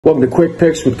Welcome to Quick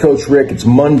Picks with Coach Rick. It's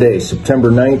Monday,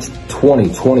 September 9th,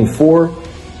 2024. How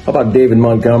about David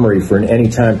Montgomery for an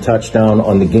anytime touchdown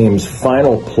on the game's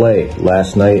final play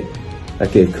last night?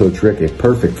 That gave Coach Rick a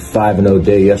perfect 5-0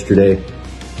 day yesterday.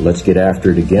 Let's get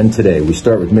after it again today. We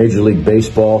start with Major League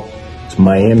Baseball. It's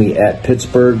Miami at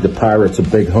Pittsburgh. The Pirates a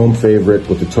big home favorite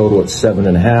with the total at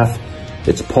 7.5.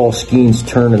 It's Paul Skeens'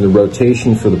 turn in the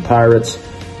rotation for the Pirates,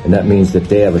 and that means that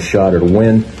they have a shot at a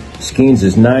win. Skeens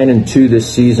is 9-2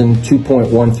 this season,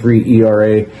 2.13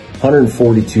 ERA,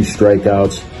 142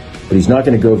 strikeouts, but he's not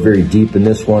going to go very deep in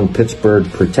this one. Pittsburgh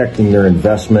protecting their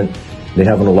investment. They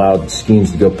haven't allowed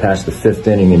Skeens to go past the fifth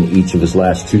inning in each of his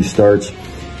last two starts.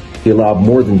 He allowed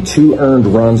more than 2 earned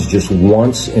runs just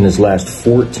once in his last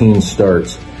 14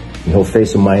 starts. And he'll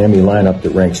face a Miami lineup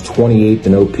that ranks 28th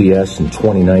in OPS and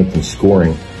 29th in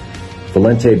scoring.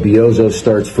 Valente Biozzo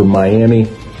starts for Miami.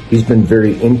 He's been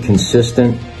very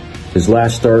inconsistent. His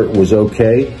last start was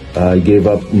okay. He gave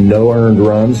up no earned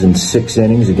runs in 6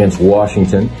 innings against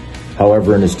Washington.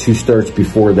 However, in his 2 starts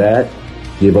before that,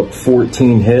 he gave up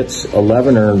 14 hits,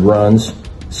 11 earned runs,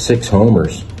 6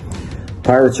 homers.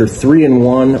 Pirates are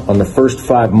 3-1 on the first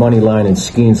 5 money line in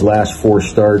Skeens' last 4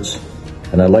 starts,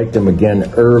 and I liked them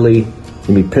again early. Give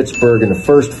me Pittsburgh in the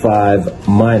first 5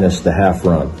 minus the half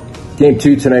run. Game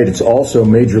 2 tonight, it's also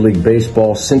Major League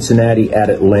Baseball, Cincinnati at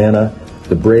Atlanta.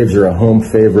 The Braves are a home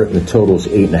favorite, and the total is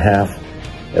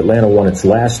 8.5. Atlanta won its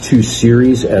last 2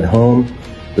 series at home.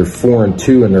 They're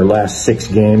 4-2 in their last 6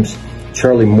 games.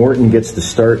 Charlie Morton gets the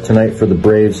start tonight for the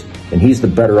Braves, and he's the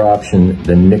better option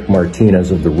than Nick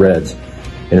Martinez of the Reds.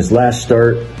 In his last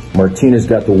start, Martinez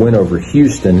got the win over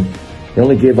Houston. He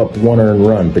only gave up 1 earned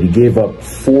run, but he gave up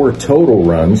 4 total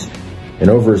runs. And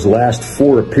over his last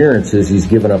 4 appearances, he's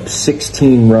given up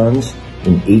 16 runs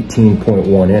in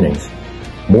 18.1 innings.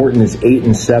 Morton is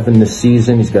 8-7 this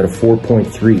season. He's got a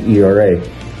 4.3 ERA,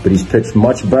 but he's pitched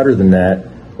much better than that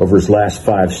over his last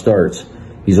 5 starts.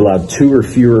 He's allowed 2 or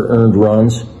fewer earned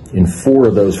runs in 4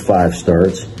 of those 5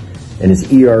 starts, and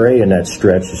his ERA in that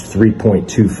stretch is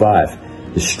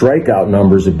 3.25. His strikeout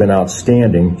numbers have been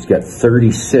outstanding. He's got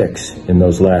 36 in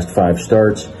those last 5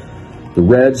 starts. The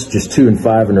Reds, just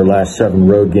 2-5 in their last 7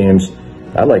 road games.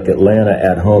 I like Atlanta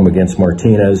at home against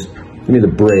Martinez. Give me the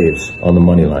Braves on the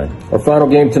money line. Our final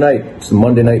game tonight, it's the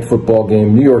Monday Night Football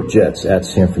game. New York Jets at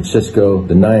San Francisco.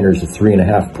 The Niners a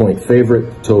 3.5-point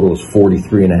favorite. The total is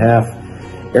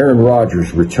 43.5. Aaron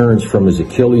Rodgers returns from his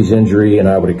Achilles injury, and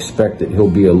I would expect that he'll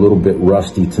be a little bit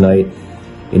rusty tonight.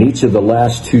 In each of the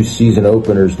last 2 season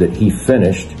openers that he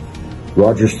finished,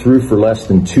 Rodgers threw for less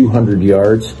than 200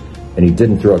 yards, and he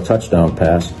didn't throw a touchdown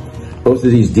pass. Both of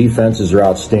these defenses are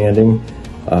outstanding.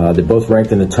 They both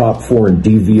ranked in the top 4 in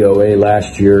DVOA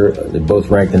last year. They both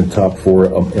ranked in the top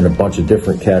 4 in a bunch of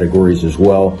different categories as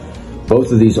well.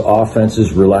 Both of these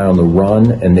offenses rely on the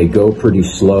run, and they go pretty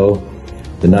slow.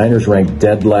 The Niners ranked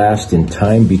dead last in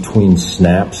time between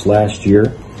snaps last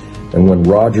year. And when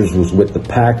Rodgers was with the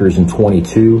Packers in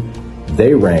 22,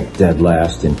 they ranked dead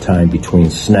last in time between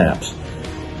snaps.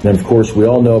 And of course, we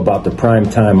all know about the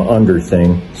primetime under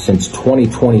thing. Since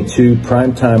 2022,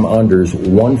 primetime unders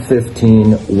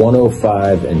 115,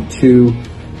 105, and 2.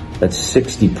 That's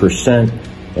 60%.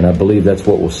 And I believe that's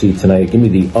what we'll see tonight. Give me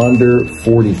the under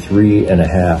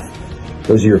 43.5.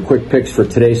 Those are your quick picks for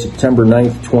today, September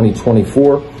 9th,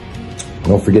 2024.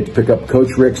 Don't forget to pick up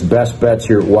Coach Rick's best bets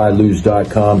here at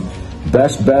whylose.com.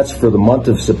 Best bets for the month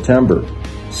of September,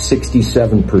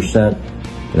 67%.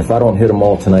 And if I don't hit them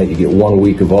all tonight, you get 1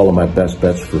 week of all of my best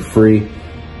bets for free.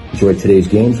 Enjoy today's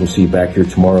games. We'll see you back here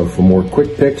tomorrow for more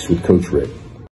quick picks with Coach Rick.